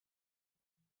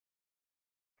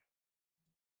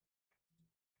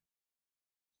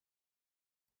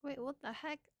Wait, what the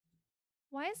heck?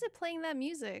 Why is it playing that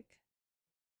music?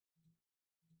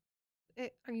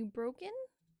 Are you broken?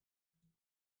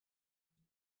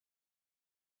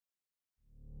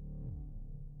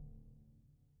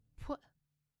 What?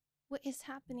 What is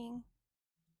happening?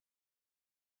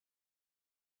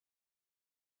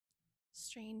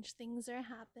 Strange things are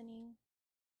happening.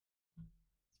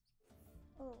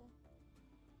 Oh.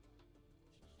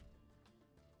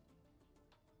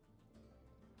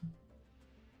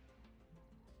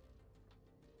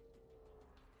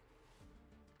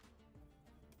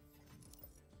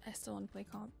 I still want to play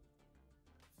comp.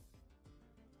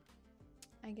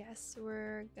 I guess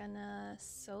we're gonna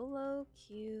solo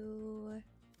queue,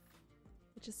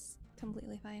 which is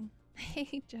completely fine.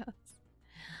 Hey, Jones.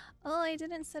 Oh, I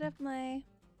didn't set up my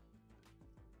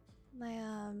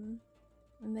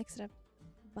mix it up,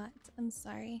 but I'm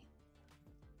sorry.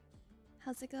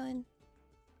 How's it going?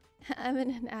 I'm in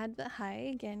an ad, but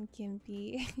hi again,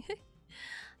 Kimpi.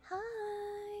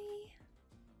 Hi.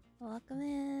 Welcome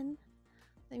in.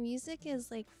 The music is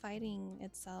like fighting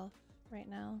itself right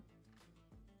now.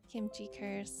 Kimchi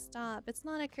curse. Stop. It's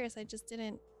not a curse. I just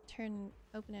didn't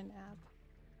open an app.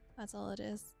 That's all it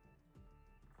is.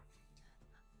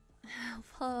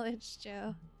 Follow it's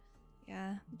Joe.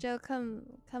 Yeah. Joe, come.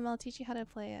 I'll teach you how to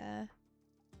play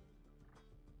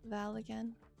Val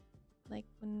again. Like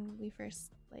when we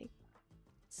first like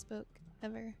spoke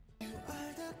ever. Oh.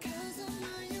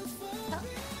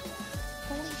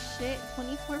 Holy shit,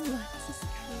 24 months is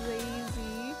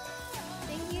crazy.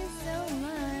 Thank you so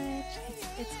much.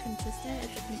 It's consistent.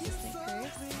 It's a consistent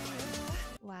curse.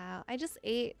 Wow, I just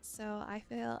ate, so I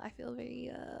feel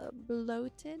very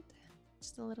bloated,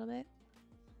 just a little bit.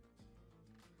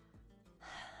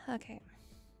 Okay.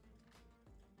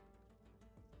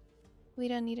 We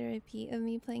don't need a repeat of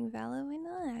me playing Valo. Why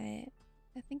not?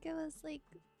 I think it was like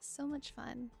so much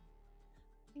fun.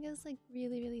 I think it was like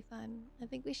really fun. I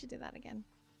think we should do that again.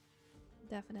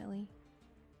 Definitely.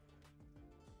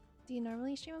 Do you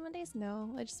normally stream on Mondays?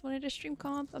 No, I just wanted to stream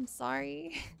comp. I'm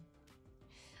sorry.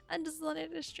 I just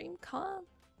wanted to stream comp.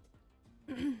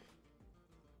 I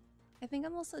think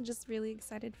I'm also just really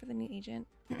excited for the new agent.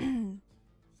 I'm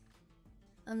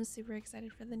super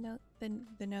excited for the new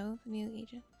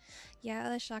agent. Yeah,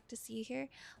 I was shocked to see you here.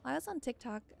 Well, I was on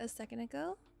TikTok a second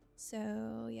ago,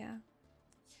 so yeah.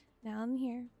 Now I'm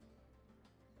here.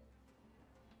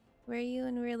 Were you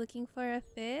when we were looking for a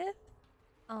fifth?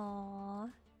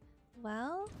 Aww.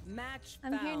 Well,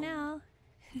 I'm here now.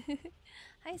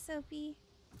 Hi, Sophie.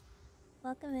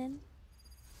 Welcome in.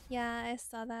 Yeah, I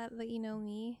saw that, but you know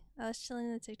me. I was chilling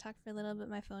in the TikTok for a little bit.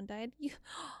 My phone died. Your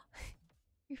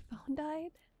phone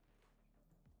died?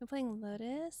 You're playing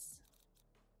Lotus?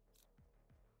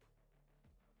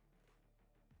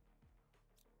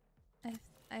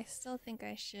 I still think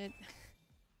I should.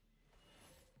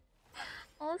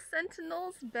 All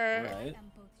Sentinels bet. Right.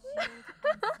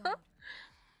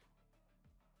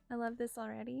 I love this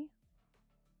already.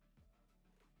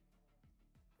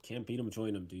 Can't beat them,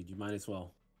 join them, dude. You might as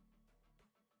well.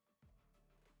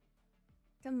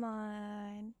 Come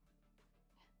on.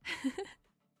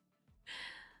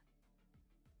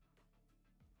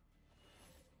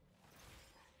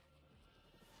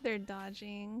 They're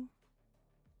dodging.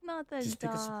 Not the Just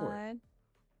pick a support. dodge.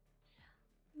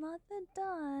 Not the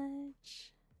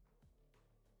dodge.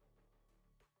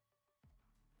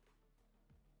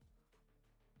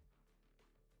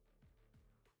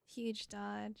 Huge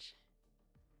dodge.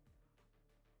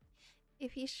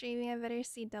 If he's streaming, I better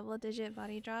see double-digit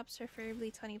body drops,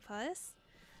 preferably 20 plus.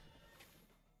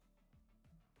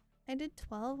 I did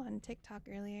 12 on TikTok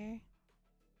earlier.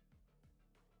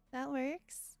 That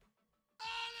works.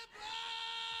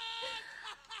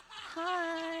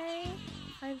 Hi.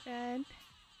 Hi, Fred.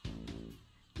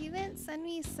 You didn't send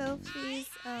me Sophie's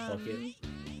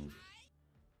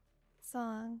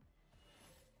song.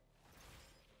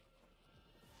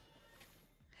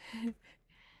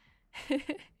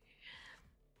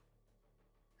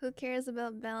 Who cares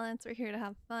about balance? We're here to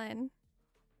have fun.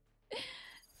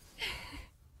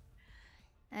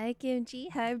 Hi, Kimchi.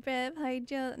 Hi, Brev. Hi,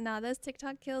 Joe. Nah, those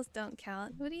TikTok kills don't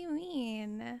count. What do you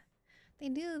mean? They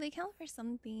do. They count for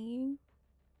something.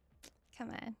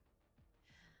 Come on.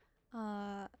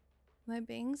 My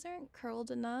bangs aren't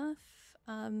curled enough.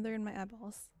 They're in my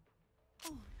eyeballs.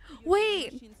 Oh,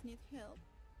 wait!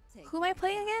 Who am I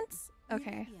playing against?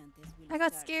 Okay. I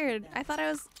got scared. I thought I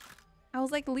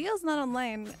was like, Leo's not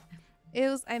online. It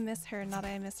was I miss her, not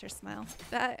I miss her smile.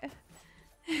 That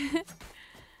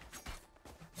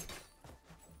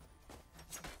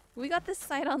we got this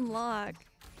site on lock.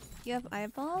 You have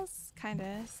eyeballs?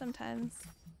 Kinda, sometimes.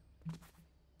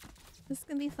 This is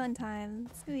gonna be a fun time.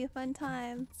 It's gonna be a fun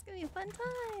time. It's gonna be a fun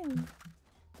time.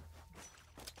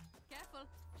 Careful.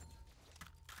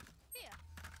 Here.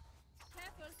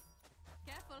 Careful.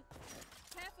 Careful.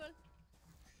 Careful.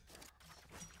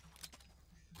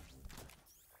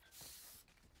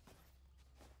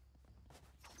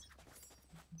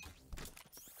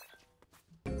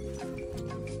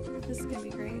 This is gonna be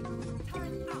great.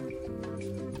 Turret out.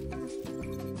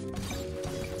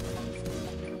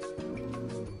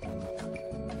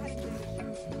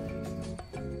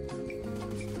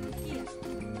 Here.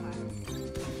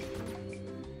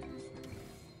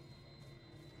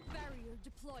 Barrier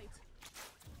deployed.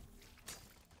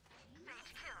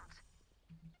 Sage killed.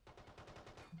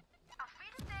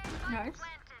 A Nice.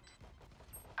 planted.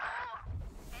 Oh,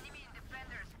 enemy in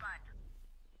defender spawn.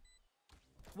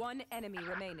 One enemy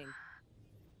remaining.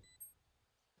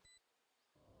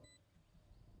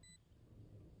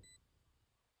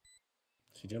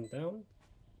 She jumped down.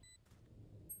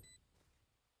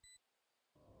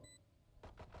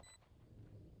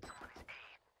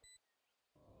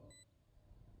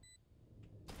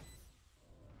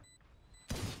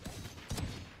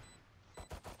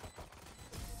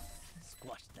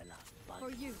 Squash the last bug. For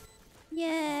you.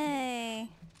 Yay!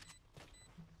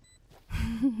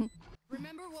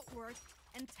 Remember what worked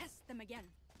and test them again.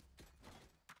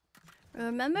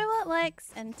 Remember what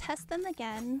works and test them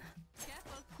again.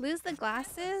 Careful. Lose the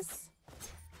glasses?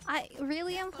 I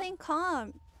really am playing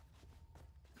comp.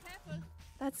 Careful.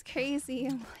 That's crazy.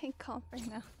 I'm playing comp right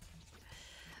now.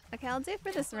 Okay, I'll do it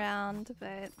for this round,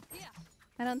 but Here.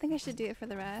 I don't think I should do it for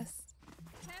the rest.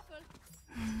 Careful.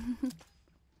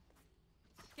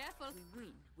 Careful. We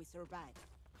win, we survive.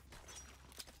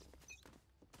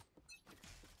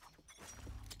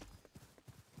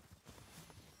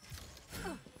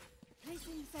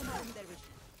 Placing secondary.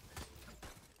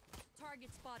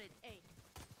 Target spotted. A.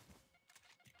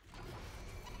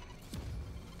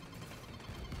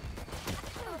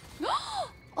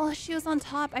 Oh, she was on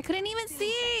top. I couldn't even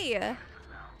see.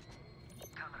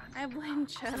 I blame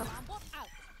Joe. Bomb out.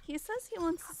 He says he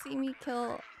wants to see me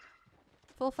kill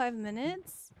full 5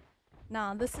 minutes.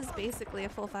 No, this is basically a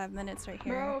full 5 minutes right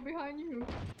here. Bro, behind you.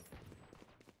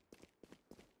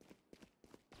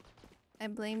 I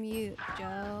blame you,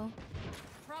 Joe.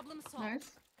 Problem solved.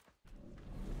 Nice.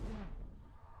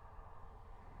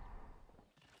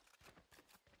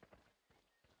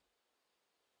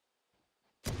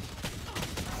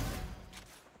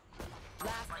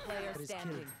 Last player is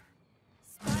standing. killed.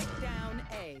 Spike down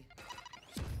A.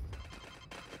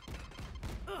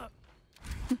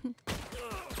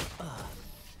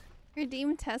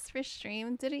 Redeem test for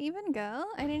stream. Did it even go?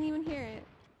 I didn't even hear it.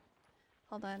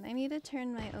 Hold on, I need to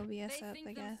turn my OBS They up, think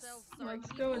I guess. themselves are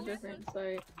Let's go a people. different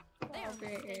site. There.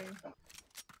 Okay.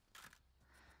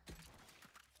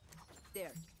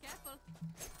 There, Careful.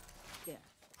 there.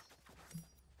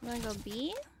 You wanna go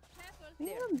B? Careful. We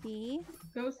can go B.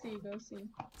 Go see, go see.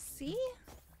 C?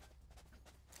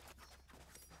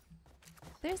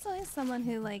 There's always someone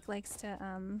who likes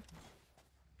to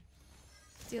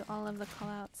do all of the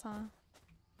callouts, huh?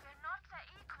 We're not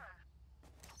equal.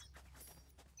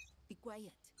 Be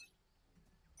quiet.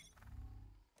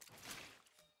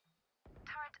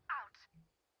 Turret out.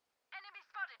 Enemy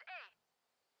spotted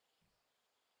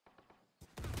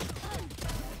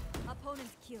A.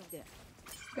 Opponent killed. There.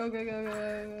 Go, go, go, go, go,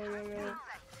 go, go.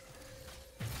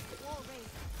 Wall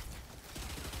raised.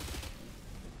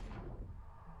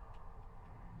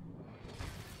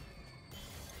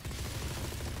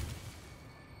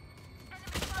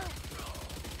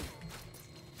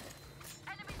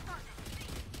 Enemy spotted.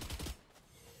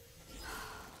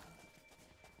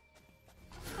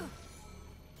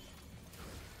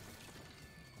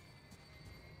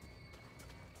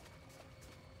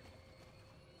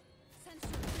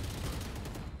 Sensor.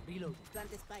 Reload. Plant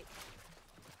the spike.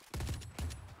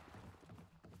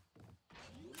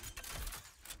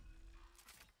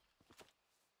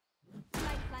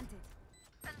 Spike planted.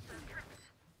 Sensor tripped.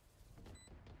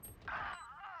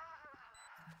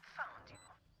 Found you.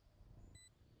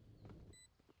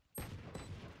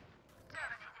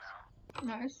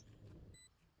 Nice.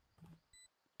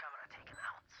 Camera taken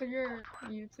out. Figure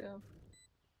you too.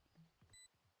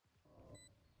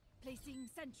 Placing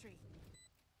sentry.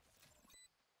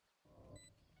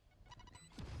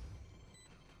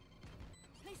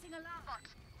 Placing alarm bot.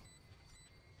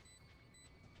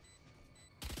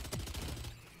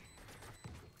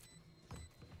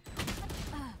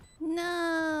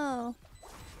 No!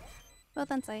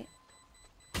 Both on site.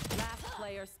 Last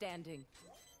player standing.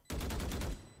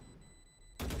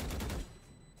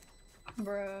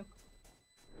 Bruh.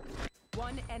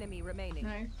 One enemy remaining.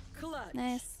 Nice. Clutch.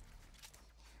 Nice.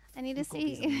 I need to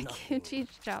see Kimchi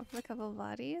drop a couple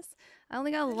bodies. I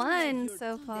only got one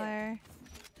so far.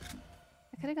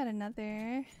 I could have got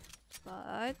another,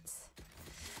 but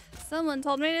someone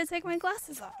told me to take my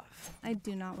glasses off. I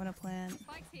do not want to plant.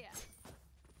 Spike's here.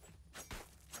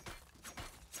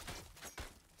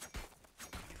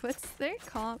 What's their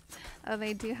comp? Oh,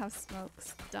 they do have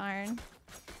smokes. Darn.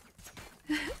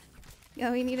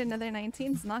 Yeah, we need another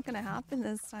 19. It's not gonna happen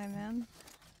this time, man.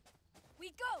 We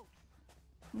go.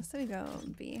 Let's we go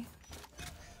B.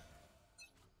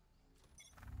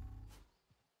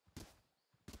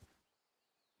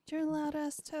 Your loud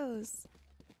ass toes.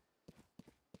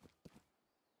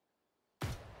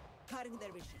 Cutting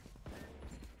their vision.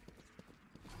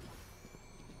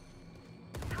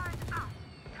 Turret out.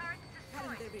 Turret Cutting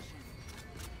destroyed. their vision.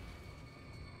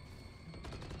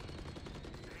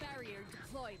 Barrier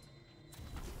deployed.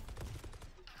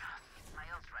 My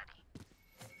ult ready.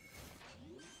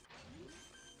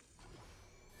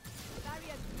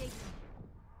 Barrier created.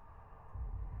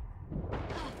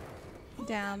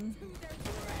 Damn.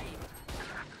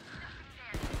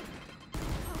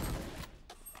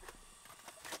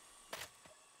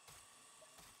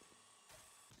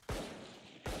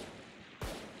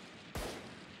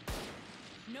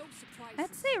 No surprise.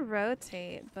 I'd say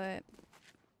rotate, but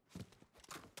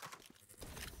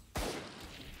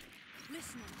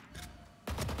Listening.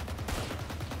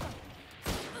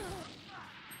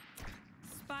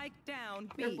 Spike down.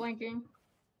 They're B. blinking.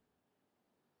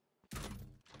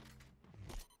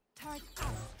 Turret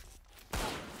out.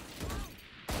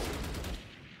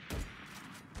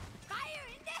 Fire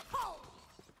in the hole.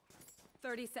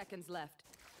 30 seconds left.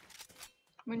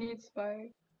 We need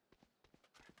spike.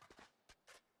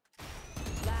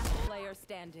 Last player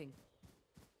standing.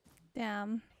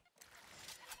 damn.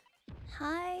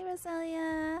 Hi,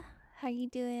 Rosalia. How you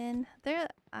doing?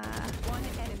 One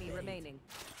enemy remaining.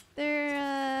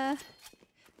 They're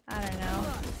I don't know.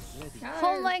 Got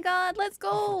Oh her. my god, let's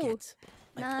go! Forget.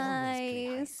 I always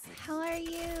play Nice. high How are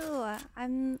you?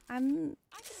 I'm I can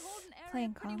hold an area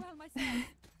Playing pretty calm. well myself.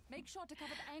 Make sure to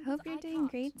cover the angles hope you're I doing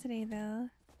can't. great today though.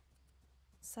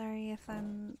 Sorry if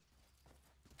I'm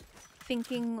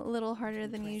thinking a little harder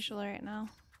than usual right now.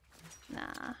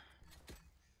 Nah.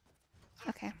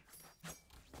 Okay.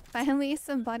 Finally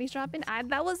some bodies dropping.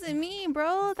 That wasn't me,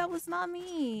 bro. That was not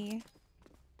me.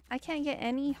 I can't get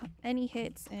any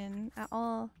hits in at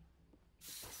all.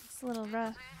 It's a little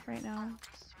rough right now.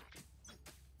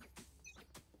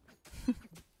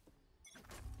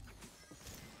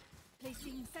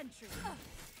 Placing sentry.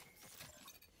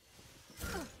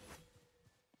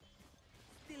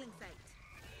 Still in sight.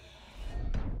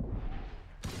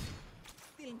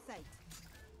 Still in sight.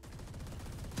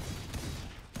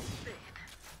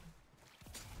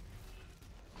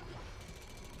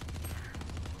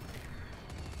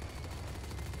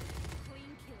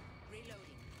 Clean kill.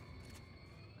 Reloading.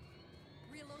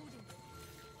 Reloading.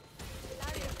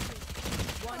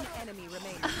 One enemy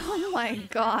remaining. Oh my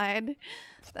god.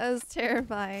 That was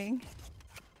terrifying.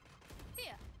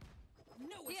 Here.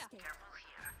 No escape. Careful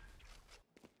here.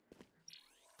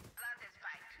 Plant this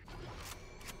spike.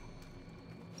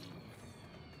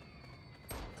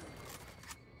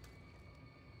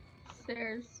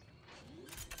 Stairs.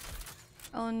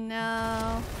 Oh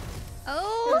no.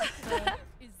 Oh!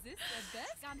 Is this the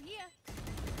best? I'm here.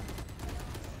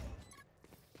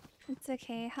 It's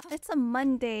okay. It's a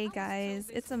Monday, guys.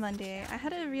 It's a Monday. I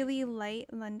had a really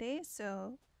light Monday,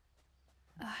 so...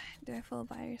 do I full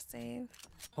buy or save?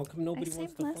 How come nobody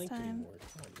wants saved to last flank time. anymore?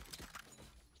 Come on.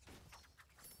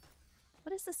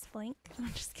 What is this blink?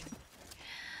 I'm just kidding.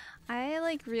 I,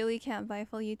 like, really can't buy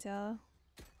full util.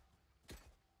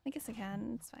 I guess I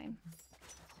can. It's fine.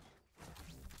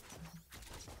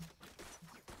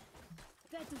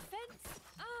 The defense,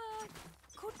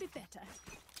 could be better.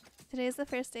 Today's the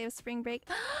first day of spring break.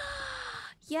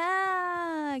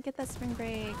 Yeah! Get that spring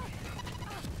break.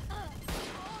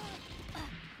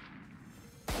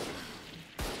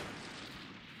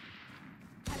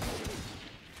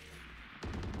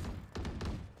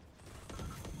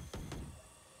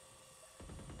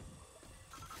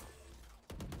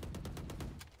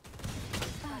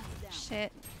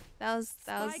 Shit. That was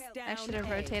I Spike should have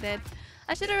down A. rotated.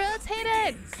 I should have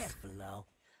rotated! Careful now.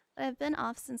 But I've been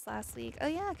off since last week. Oh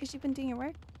yeah, because you've been doing your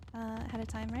work ahead of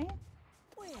time, right?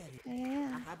 Where? Yeah.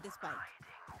 I have the spike.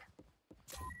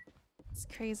 It's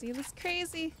crazy. That's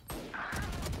crazy.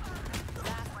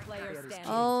 Last player standing.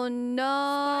 Oh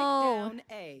no! Spike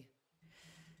down A.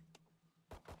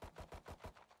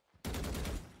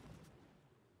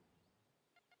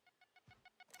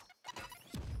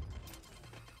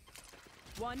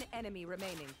 One enemy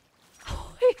remaining.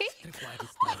 Oh, he Tripwire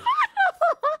destroyed.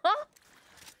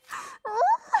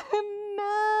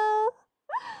 No.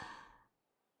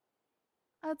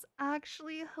 That's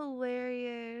actually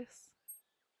hilarious.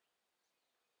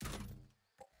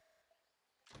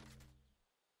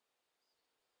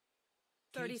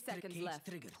 Thirty seconds Cage left.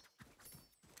 triggered.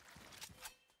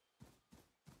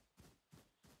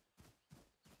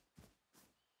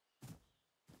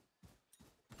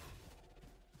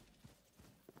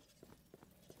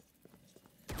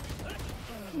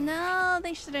 No,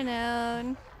 they should have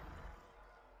known.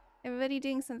 Everybody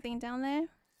doing something down there?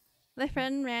 My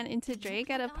friend ran into Drake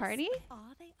at a party?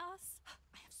 Are they us?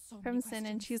 I have so many From Sin and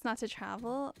questions. choose not to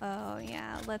travel? Oh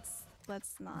yeah, let's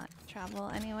not travel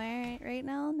anywhere right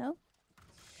now. Nope.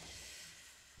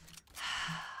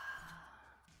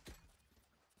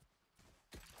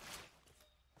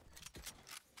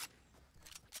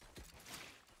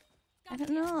 I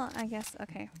don't know. I guess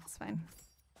okay, it's fine.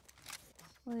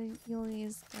 Well, you'll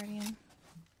use Guardian.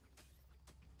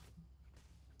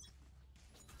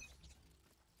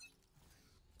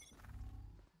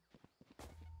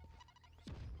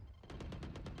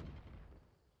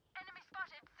 Enemy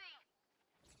spotted. C.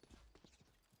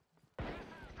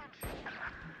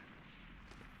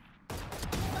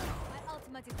 My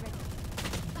ultimate is ready.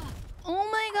 Oh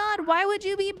my god, why would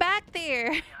you be back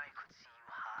there? Nice.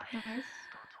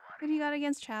 What do you got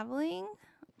against traveling?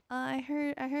 I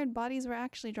heard bodies were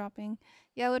actually dropping.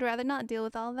 Yeah, I would rather not deal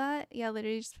with all that. Yeah,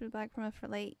 literally just flew back from a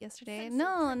flight yesterday.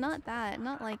 No, not that.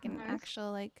 Not like an Nice.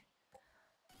 actual like.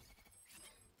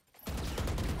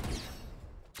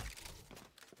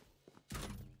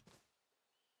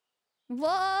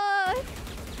 What?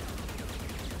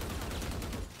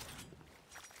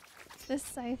 This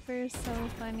cipher is so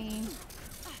funny.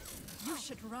 You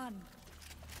should run.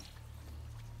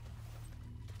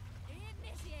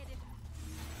 Initiated.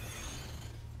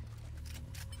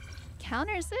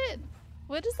 Counters it?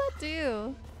 What does that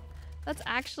do? That's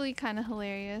actually kind of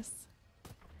hilarious.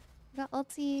 We got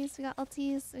ulties, we got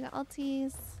ulties, we got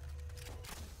ulties.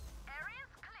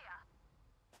 Area's clear.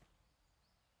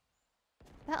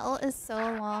 That ult is so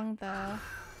long though.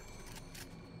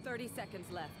 30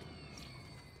 seconds left.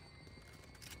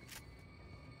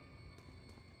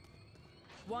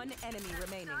 One enemy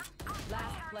remaining.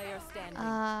 Last player standing.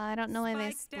 I don't know why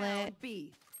they Spike down split.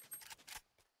 B.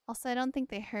 Also, I don't think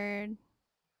they heard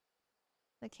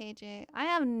the KJ.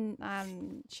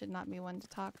 Should not be one to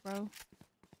talk, bro.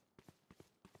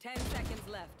 10 seconds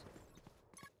left.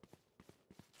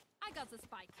 I got the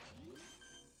spike.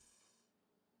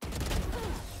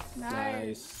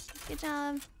 Nice. Good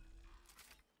job.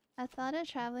 I thought of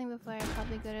traveling before. I'd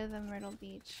probably go to the Myrtle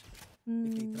Beach.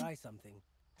 If they try something,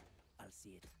 I'll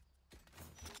see it.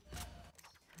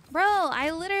 Bro,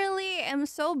 I literally am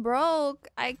so broke.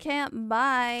 I can't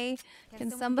buy. Can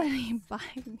somebody buy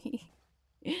me?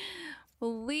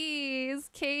 Please,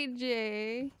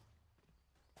 KJ.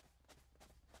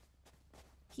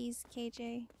 Peace,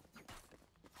 KJ.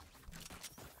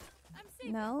 I'm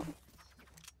safe. No?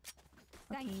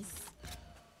 Thank you. Peace.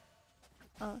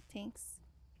 Oh, thanks.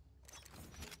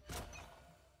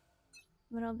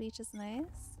 Myrtle Beach is nice.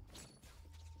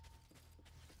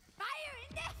 Fire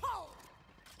in the hole.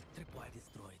 Tripwire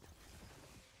destroyed.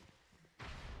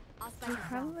 I'll We spike it down.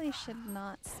 probably should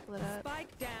not split up.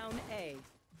 Spike down A.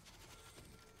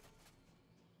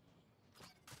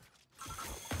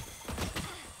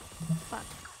 Fuck.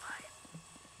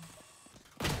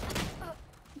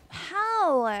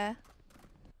 How?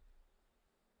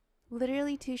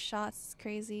 Literally 2 shots. It's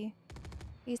crazy.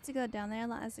 I used to go down there a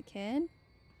lot as a kid.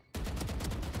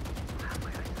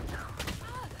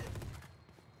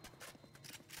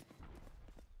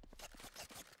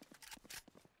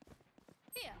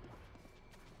 Here.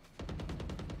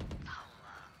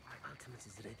 My ultimate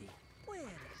is ready. Where is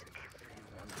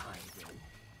everyone hiding?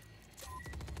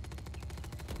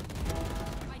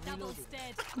 My double's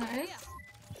dead. Nice. Here.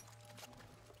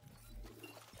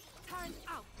 Turn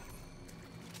out.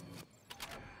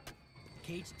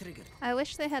 Cage triggered. I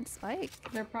wish they had Spike.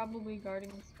 They're probably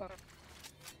guarding the spot.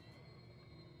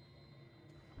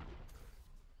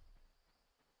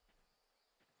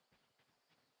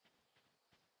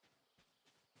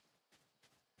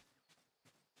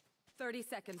 Thirty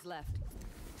seconds left.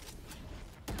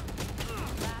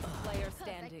 Last player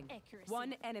standing. accuracy.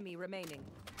 One enemy remaining.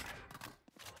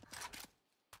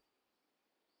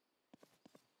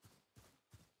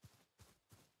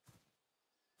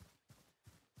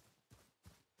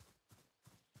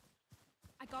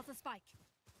 I got the spike.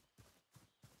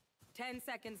 10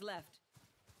 seconds left.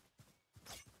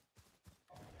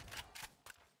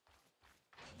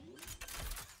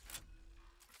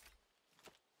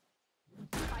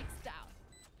 Spike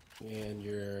And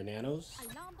your nanos?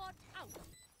 Alarm bot out.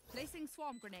 Placing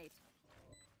swarm grenade.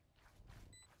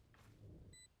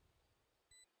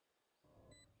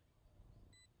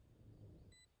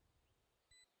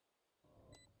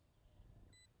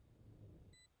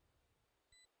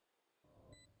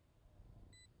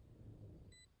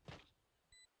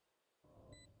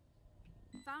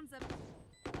 Found them.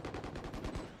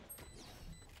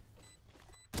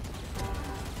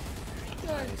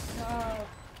 Good job.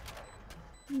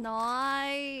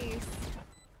 Nice.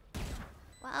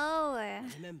 Wow.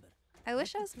 Remember, I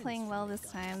wish I was playing well this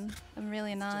time. I'm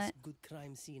really not. just good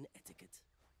crime scene etiquette.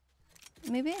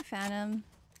 Maybe I found him.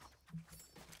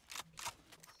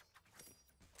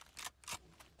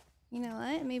 You know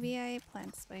what? Maybe I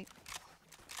plant spike.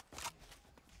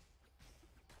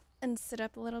 And sit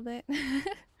up a little bit. I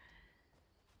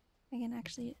can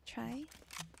actually try.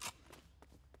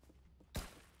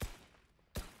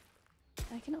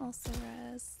 I can also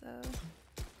res, so.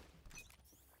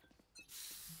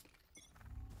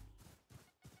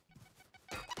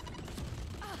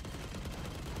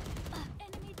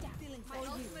 Enemy down. My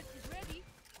ultimate is ready.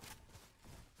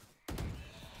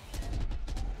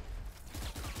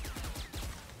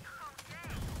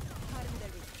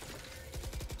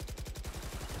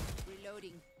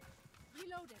 Reloading.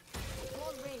 Reloading.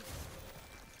 Wall raised.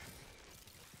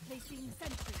 Placing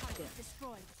sentry. Target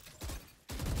destroyed.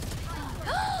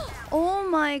 Oh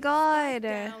my god!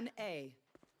 Down A.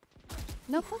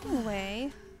 No fucking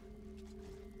way.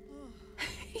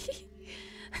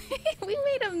 We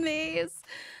made a maze.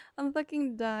 I'm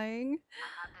fucking dying.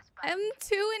 I'm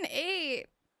 2 and 8.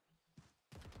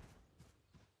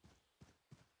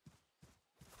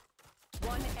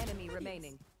 One enemy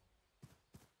remaining.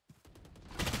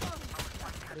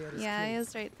 Yeah, he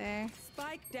was right there.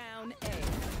 Spike down A.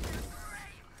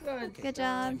 Good. Good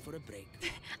job. Time for a break.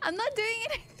 I'm not doing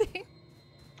anything.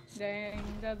 Dang,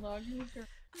 deadlock.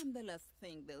 I'm the last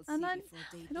thing they'll I'm not.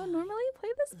 I don't normally play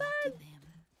this bad.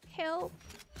 Help.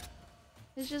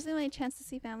 It's just my chance to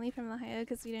see family from Ohio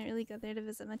because we didn't really go there to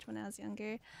visit much when I was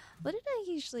younger. What did I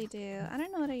usually do? I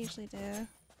don't know what I usually do.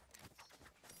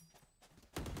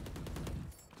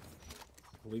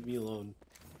 Leave me alone.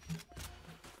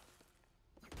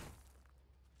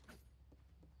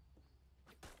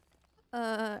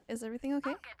 Is everything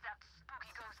okay? Get that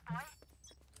spooky ghost boy.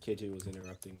 KJ was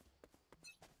interrupting.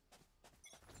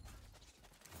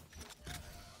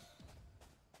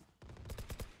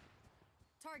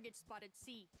 Target spotted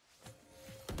C.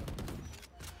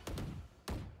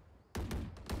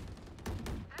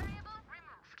 Variable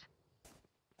removed.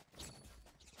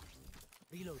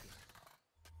 Reloading.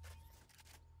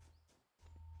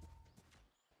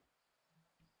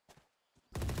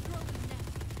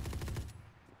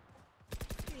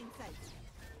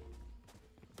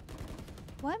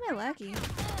 Why am I laggy?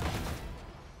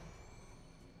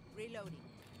 Reloading.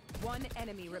 One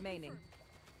enemy remaining.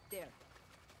 There.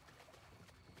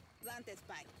 Plant a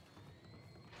spike.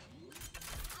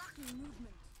 Blocking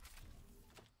movement.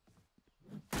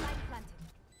 Light planted.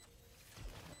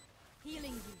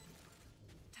 Healing you.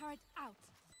 Turret out.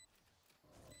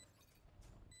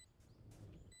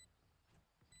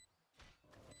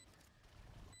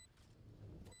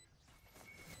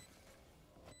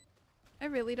 I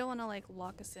really don't want to like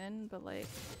lock us in, but like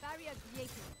Barrier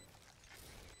created.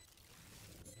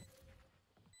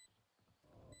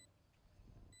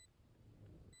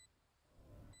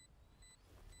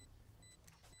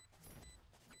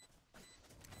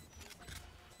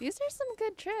 these are some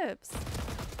good trips.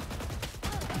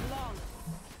 Long.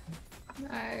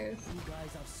 Nice. You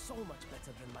guys are so much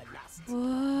better than my last.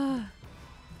 Whoa.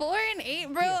 4 and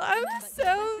 8, bro. I'm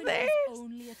so there.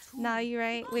 Nah, you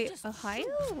right. Wait, Ohio?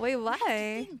 Wait,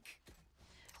 why?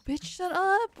 Bitch, shut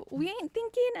up. We ain't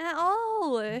thinking at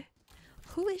all.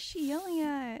 Who is she yelling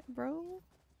at, bro?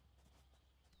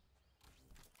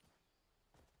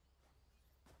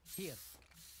 Here.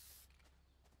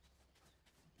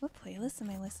 What playlist am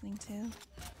I listening to?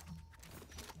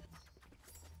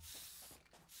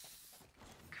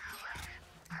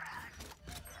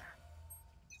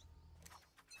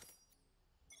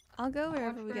 I'll go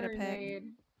wherever we get a pick. Grenade.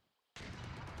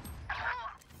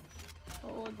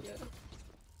 Oh, yeah.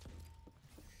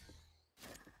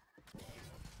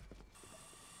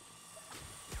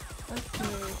 Let's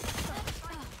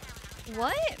see.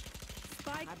 What?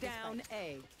 Spike down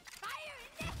A.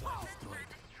 Destroyed.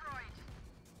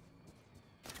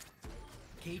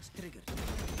 Cage triggered.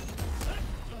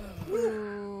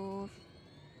 Ooh.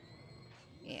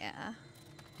 Yeah.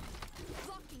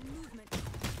 Blocking movement.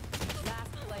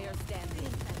 Last player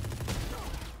standing.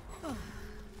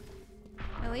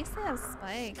 At least they have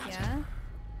Spike, yeah?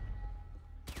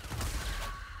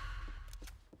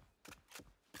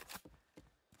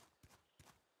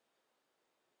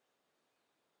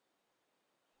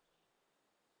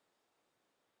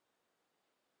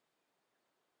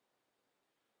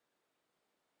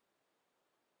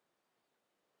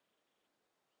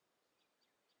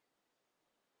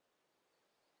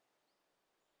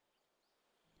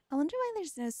 wonder why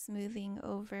there's no smoothing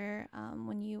over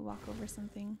when you walk over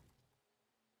something.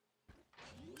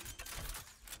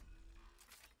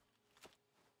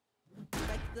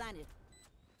 Right planet.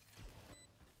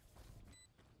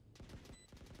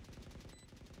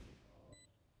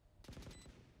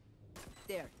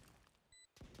 There.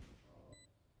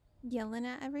 Yelling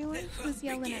at everyone? Who's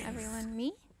yelling at everyone?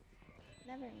 Me?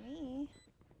 Never me.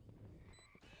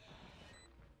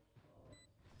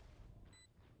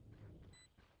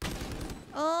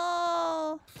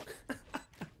 Oh!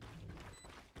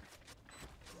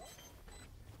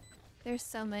 There's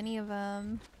so many of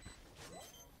them.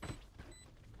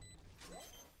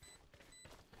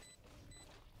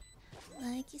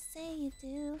 Like you say you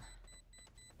do.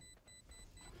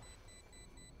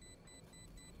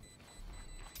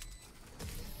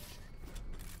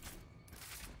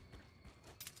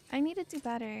 I need to do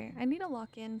better. I need to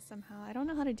lock in somehow. I don't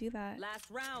know how to do that. Last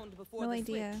round before No the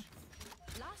idea.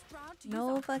 switch. Last round to No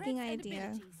use our fucking creds and idea.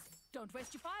 abilities. Don't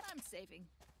waste your fire. I'm saving.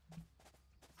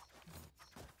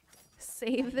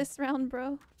 Save this round,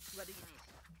 bro. What do you need?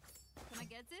 Can I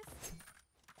get this?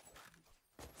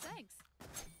 Thanks.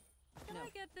 Can No. I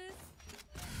get this?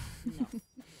 No.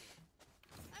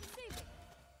 I'm saving.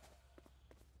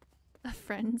 A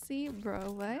frenzy?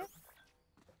 Bro, what?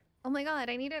 Oh my god,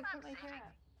 I need to put my hair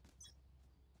up.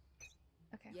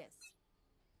 Okay. Yes.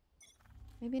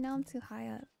 Maybe now I'm too high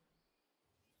up.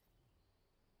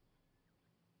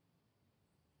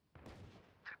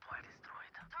 Tripwire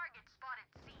destroyed. Target spotted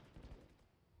C.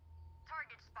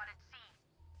 Target spotted C.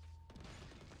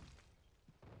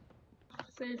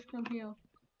 Sage, come heal.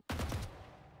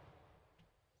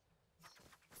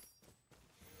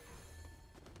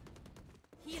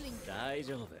 Healing. 大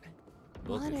丈夫。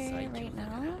 Water right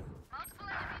now? Multiple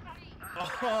enemies B.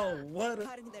 Oh, what?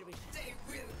 Cutting their vision. They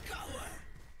will cover.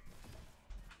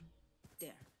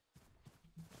 There.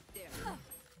 There.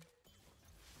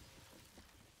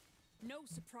 No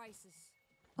surprises.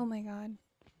 Oh my god.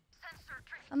 Sensor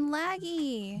trick. I'm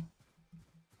laggy!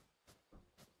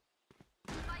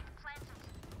 Spike planted.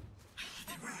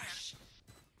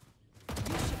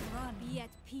 You should run. Be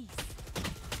at peace.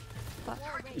 Fuck.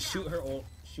 Shoot her ult.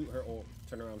 Shoot her ult.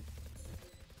 Turn around.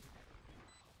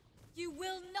 You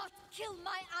will not kill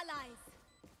my allies.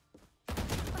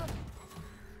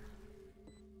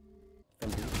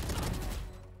 From B.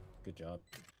 Good job.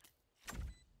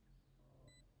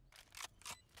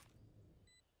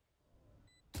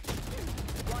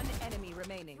 One enemy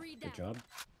remaining. Three down. Good job.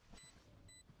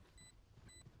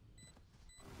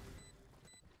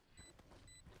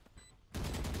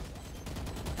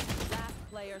 Last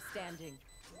player standing.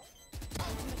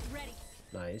 Ultimate ready.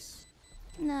 Nice.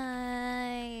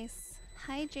 Nice.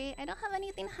 Hydrate. I don't have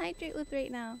anything to hydrate with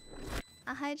right now.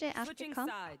 I'll hydrate after Switching comp.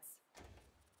 sides.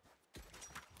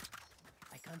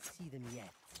 I can't see them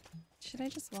yet. Should I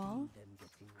just wall? Them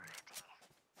getting ready.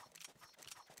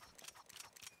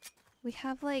 We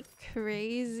have like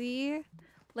crazy,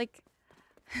 like,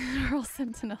 Earl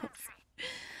Sentinels.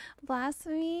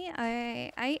 Blasphemy.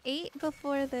 I ate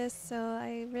before this, so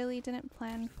I really didn't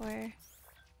plan for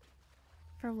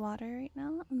water right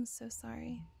now. I'm so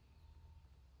sorry.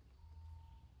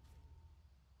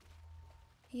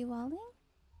 Are you walling?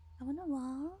 I wanna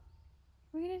wall.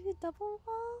 We're gonna do double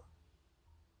wall?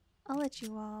 I'll let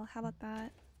you wall. How about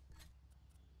that?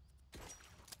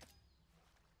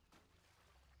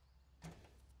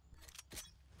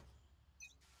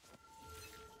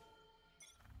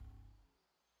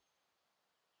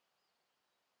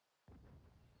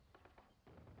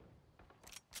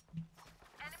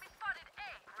 Enemy spotted A.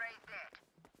 Ray dead.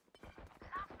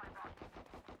 Lost my bot.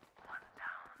 One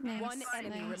down. Nice. One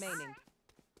enemy nice. remaining.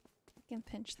 You can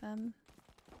pinch them.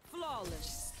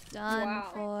 Flawless. Done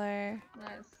Wow. for.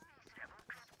 Nice.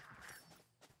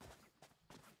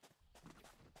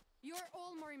 You're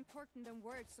all more important than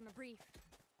words on a brief.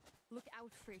 Look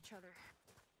out for each other.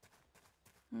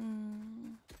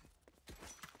 Hmm.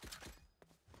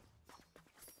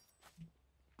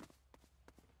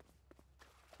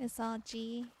 It's all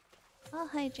G. I'll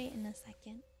hydrate in a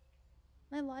second.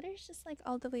 My water's just like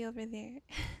all the way over there.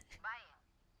 Buying.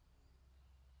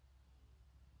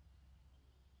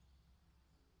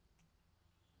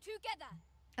 Together.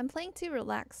 I'm playing too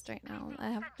relaxed right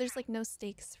now. There's like no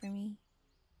stakes for me.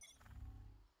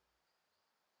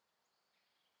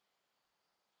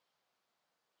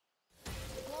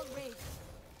 Wall raised.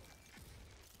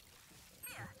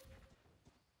 Here.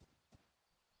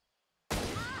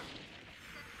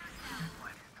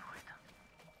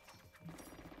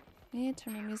 I need to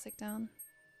turn my music down.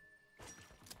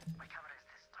 My camera is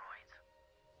destroyed.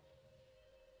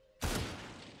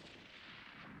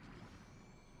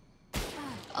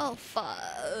 Oh, Oh fuck.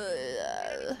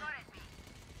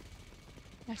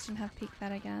 I shouldn't have peeked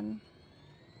that again.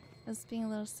 I was being a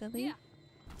little silly. Yeah.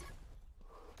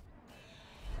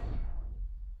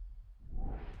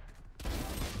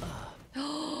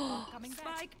 Coming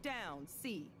back. Spike down,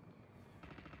 C.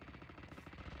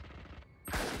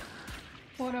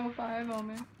 105 on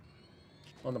me.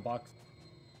 On the box.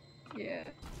 Yeah.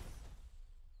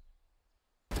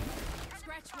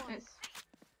 Scratch one. Nice.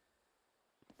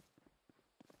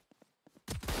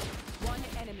 One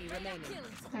enemy remaining.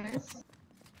 Nice.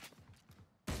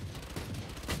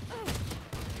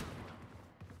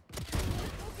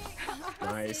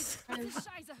 Nice.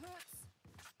 Scheiße hurts.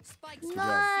 Spikes.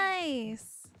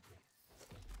 Nice.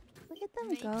 Look at them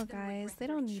go, guys. They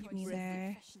don't need me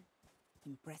there.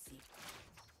 Impressive.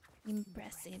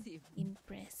 Impressive.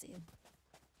 Impressive.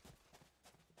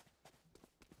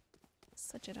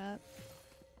 Switch it up.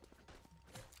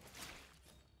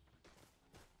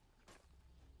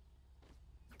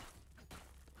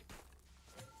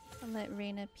 I'll let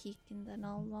Reyna peek in the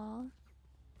null wall.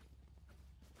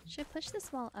 Should I push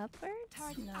this wall upwards?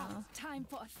 Target No. out. Time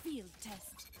for a field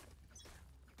test.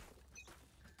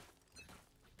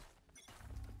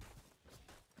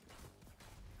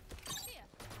 Here.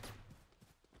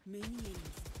 Many enemies.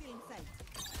 Still in sight.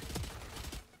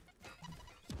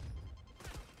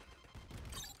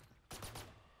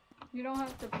 You don't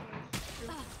have to push.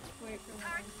 Just wait for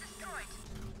one.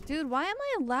 Dude, why am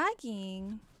I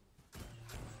lagging?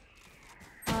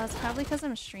 It's probably because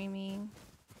I'm streaming.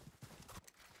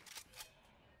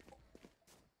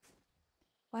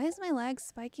 Why is my lag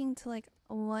spiking to like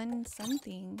 1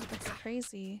 something? That's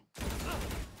crazy.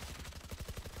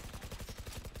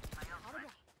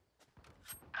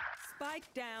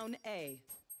 Spike down A.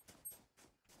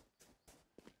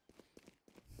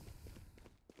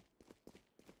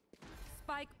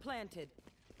 Spike planted.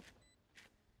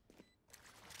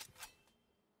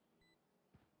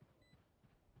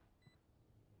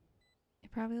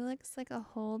 It probably looks like a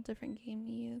whole different game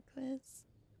to you, Quiz.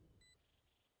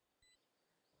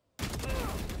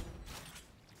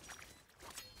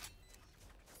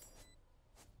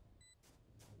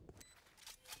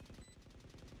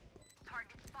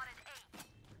 Target spotted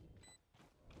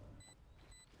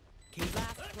A.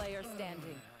 Last player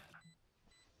standing.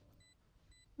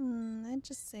 I'd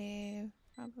just save,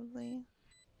 probably.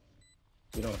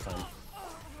 You don't have time.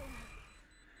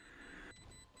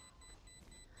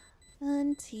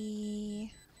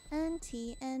 Auntie.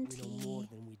 Auntie, We know more auntie.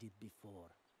 than we did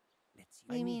before. Let's see.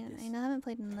 What do you mean? I know I haven't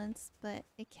played in months, but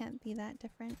it can't be that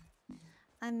different.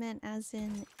 I meant as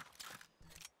in,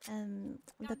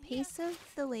 the pace of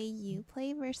the way you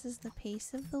play versus the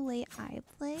pace of the way I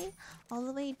play, all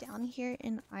the way down here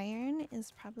in Iron,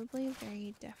 is probably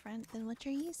very different than what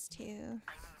you're used to.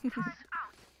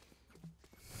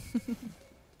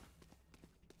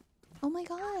 Oh my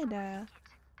god!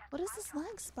 What is this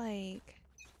lag spike?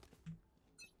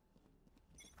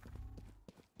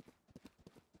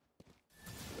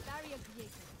 Barrier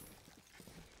created.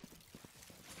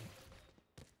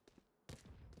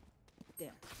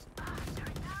 There.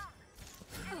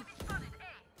 Enemy spotted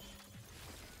A.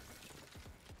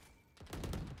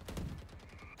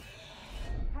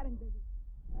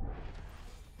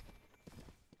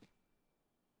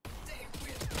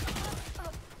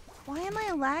 Why am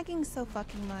I lagging so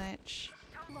fucking much?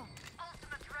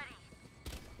 Ultimate ready.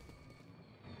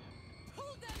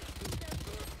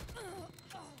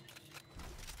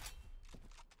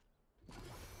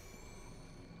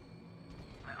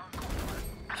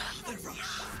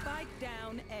 Spike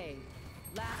down A.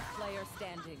 Last player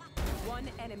standing. One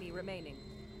enemy remaining.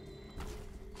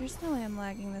 There's no way I'm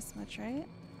lagging this much, right?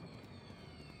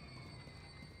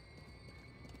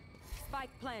 Spike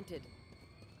planted.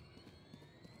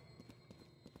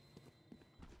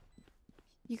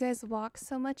 You guys walk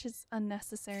so much, it's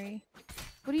unnecessary.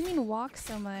 What do you mean walk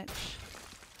so much?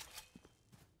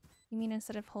 You mean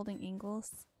instead of holding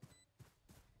angles?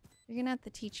 You're gonna have to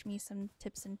teach me some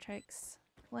tips and tricks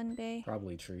one day.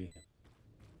 Probably tree.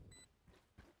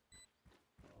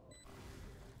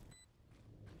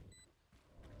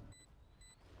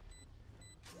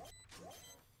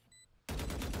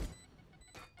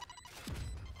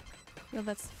 Yo,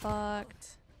 that's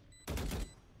fucked.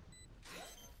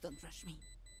 Don't rush me.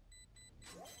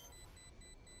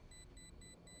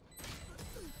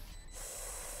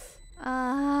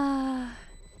 Ah.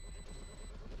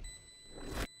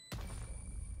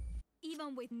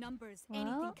 Even with numbers, Well.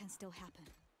 anything can still happen.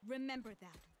 Remember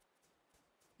that.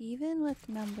 Even with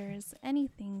numbers,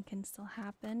 anything can still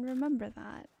happen. Remember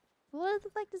that. What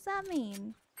the fuck does that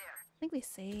mean? I think we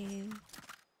saved.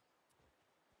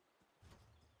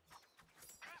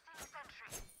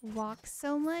 walk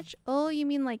so much? Oh, you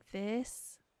mean like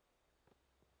this?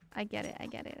 I get it, I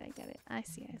get it, I get it. I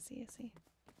see, I see, I see.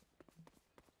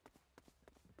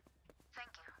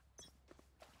 Thank you.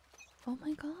 Oh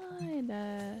my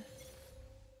god.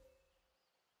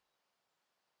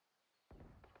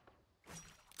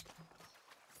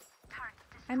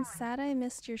 I'm sad I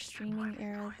missed your streaming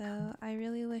era though. I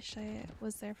really wish I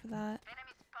was there for that.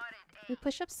 Enemy spotted. We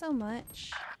push up so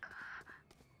much.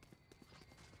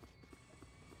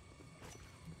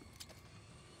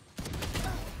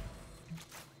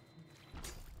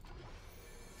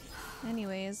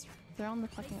 Anyways, they're on the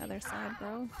fucking other side,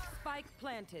 bro. Spike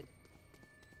planted.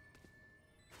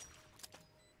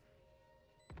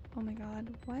 Oh my god,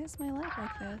 why is my life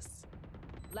like this?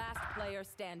 Last player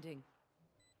standing.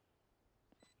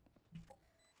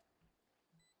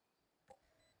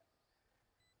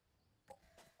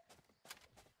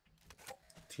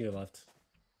 To your left.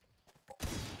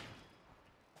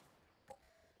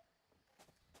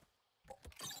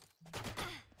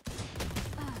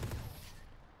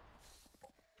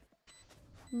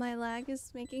 My lag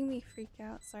is making me freak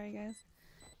out. Sorry, guys.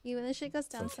 When the shit goes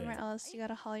down okay. somewhere else, you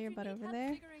gotta haul your butt over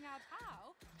there. Figuring out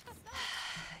how.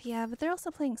 Yeah, but they're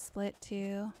also playing split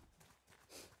too.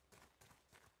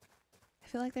 I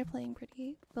feel like they're playing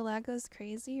pretty. The lag goes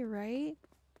crazy, right?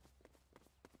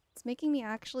 It's making me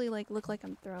actually like look like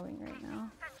I'm throwing right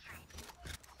now.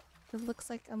 It looks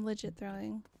like I'm legit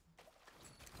throwing.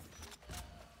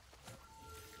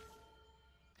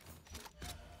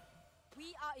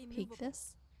 We are Peek immovable.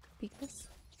 this. Peek this.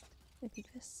 I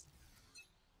peek this.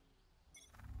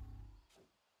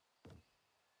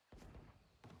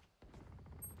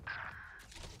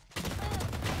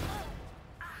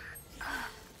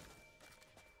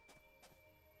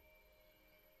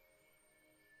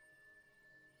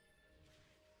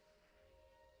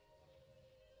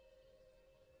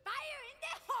 Fire in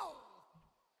the hole!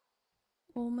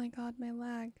 Oh my god, my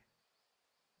lag.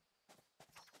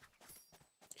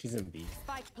 She's in B.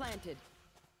 Spike planted.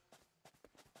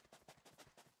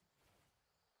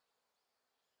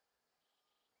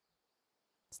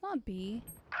 It's not B.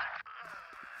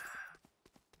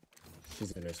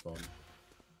 She's in her spawn.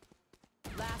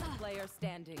 Last player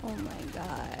standing. Oh my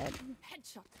god.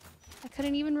 Headshot. I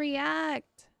couldn't even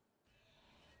react.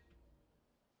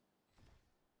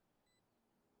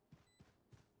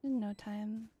 In no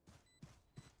time.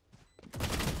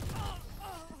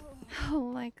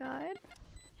 Oh my god.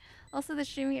 Also, the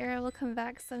streaming era will come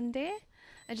back someday.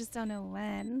 I just don't know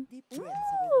when.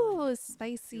 Ooh,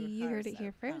 spicy. You heard it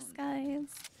here first, guys.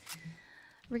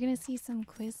 We're gonna see some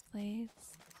quiz plays.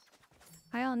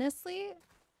 I honestly...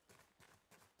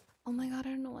 Oh my god,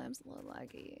 I don't know why I'm so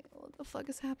laggy. What the fuck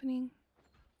is happening?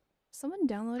 Someone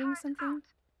downloading something?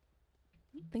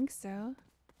 I don't think so.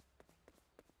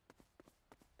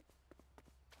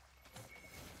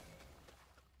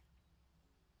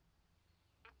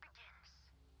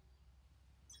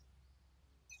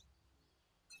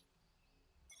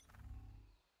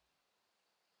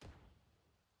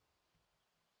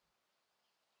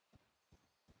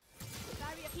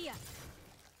 Barrier here.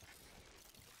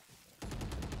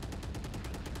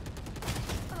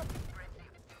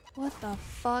 What the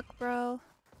fuck, bro?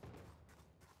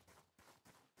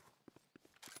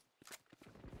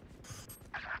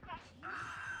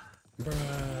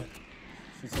 Bruh.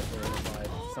 She's hit her side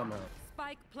somehow.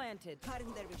 Spike planted.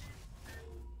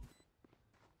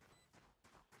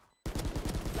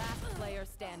 Last player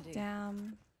standing.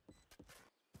 Damn.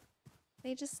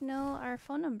 They just know our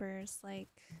phone numbers, like...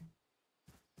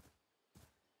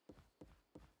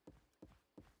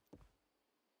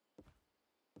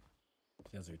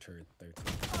 She has her turret 13.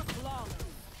 Long.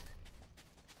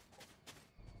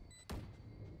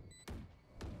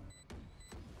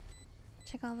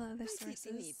 Check all the other My city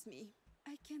sources. needs me.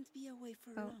 I can't be away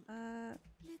for Oh, long.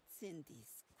 Let's end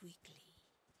this quickly.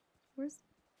 where's...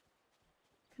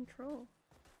 Control?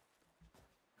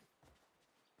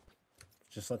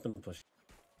 Just let them push.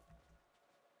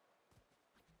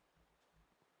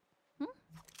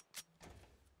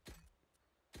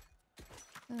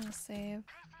 I'm gonna save.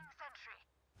 Placing sentry.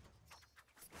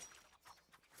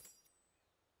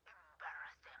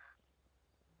 Embarrass them.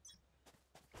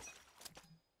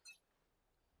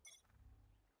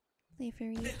 Leave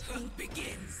your YouTube.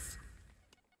 Begins.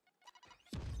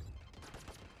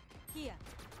 Here.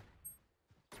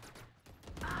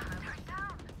 Turret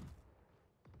down.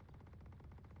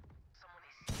 Someone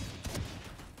is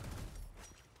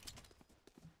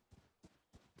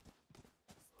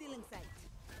Still in sight.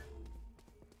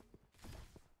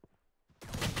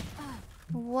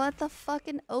 What the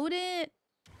fucking... Odin? Fire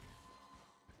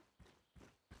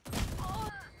in the hole!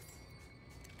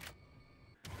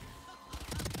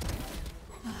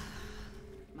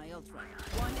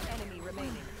 One enemy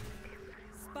remaining.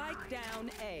 Spike down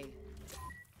A.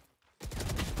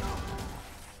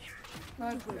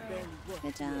 Let's go.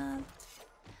 Good job.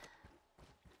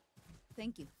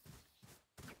 Thank you.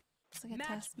 It's like a Match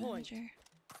task point. manager.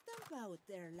 Stamp out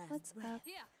their last What's breath. up?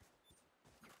 Here.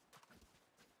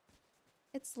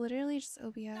 It's literally just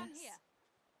OBS. Done here.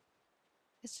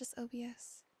 It's just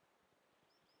OBS.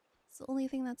 It's the only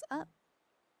thing that's up.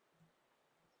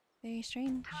 Very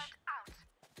strange. I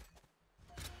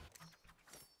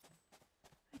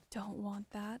don't want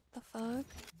that. The fuck?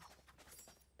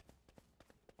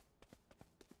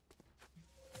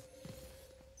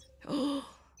 Oh,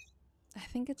 I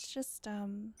think it's just Wall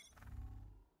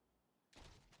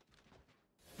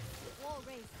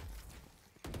raised.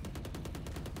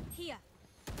 Here.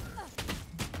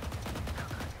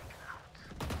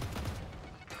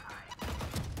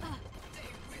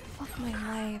 fuck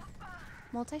my life.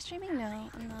 Multi-streaming? No,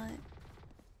 I'm not.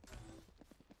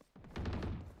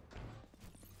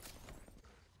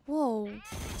 Whoa. Did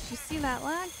you see that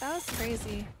lag? That was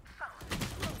crazy.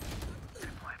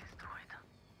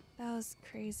 That was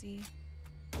crazy.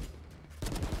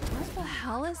 What the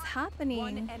hell is happening?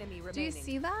 One enemy remaining. Do you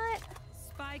see that?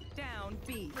 Spike down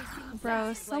B. Bro, Last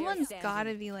player someone's standing.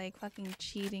 gotta be like fucking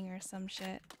cheating or some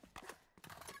shit.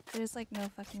 There's like no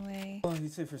fucking way. Oh,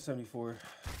 he'd say for 74.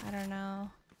 I don't know.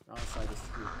 Outside this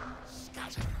group.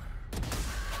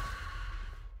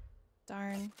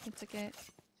 Darn, he took it.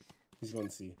 He's going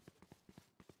to see.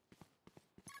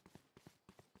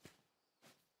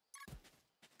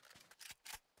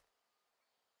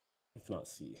 If not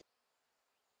C.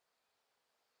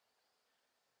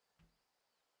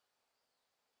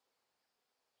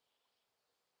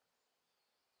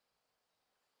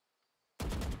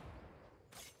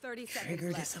 Thirty seconds Trigger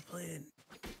left. discipline.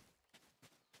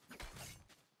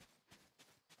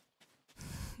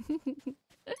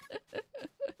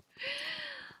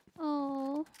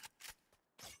 Oh.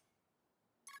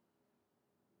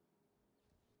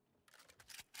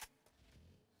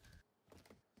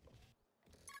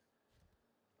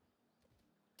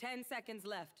 Ten seconds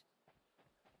left.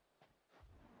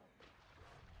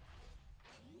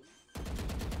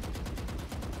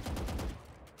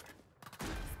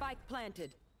 Spike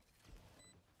planted.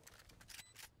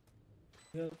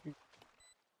 Yep.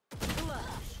 Clutch.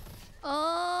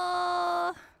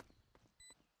 Oh.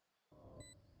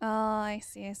 Oh, I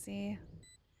see, I see.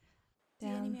 The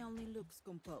Damn. enemy only looks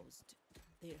composed.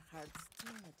 Their hearts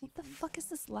still a What the different fuck is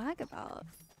this lag about?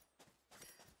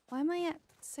 Why am I at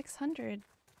 600?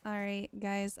 Alright,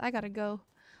 guys, I gotta go.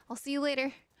 I'll see you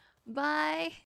later. Bye.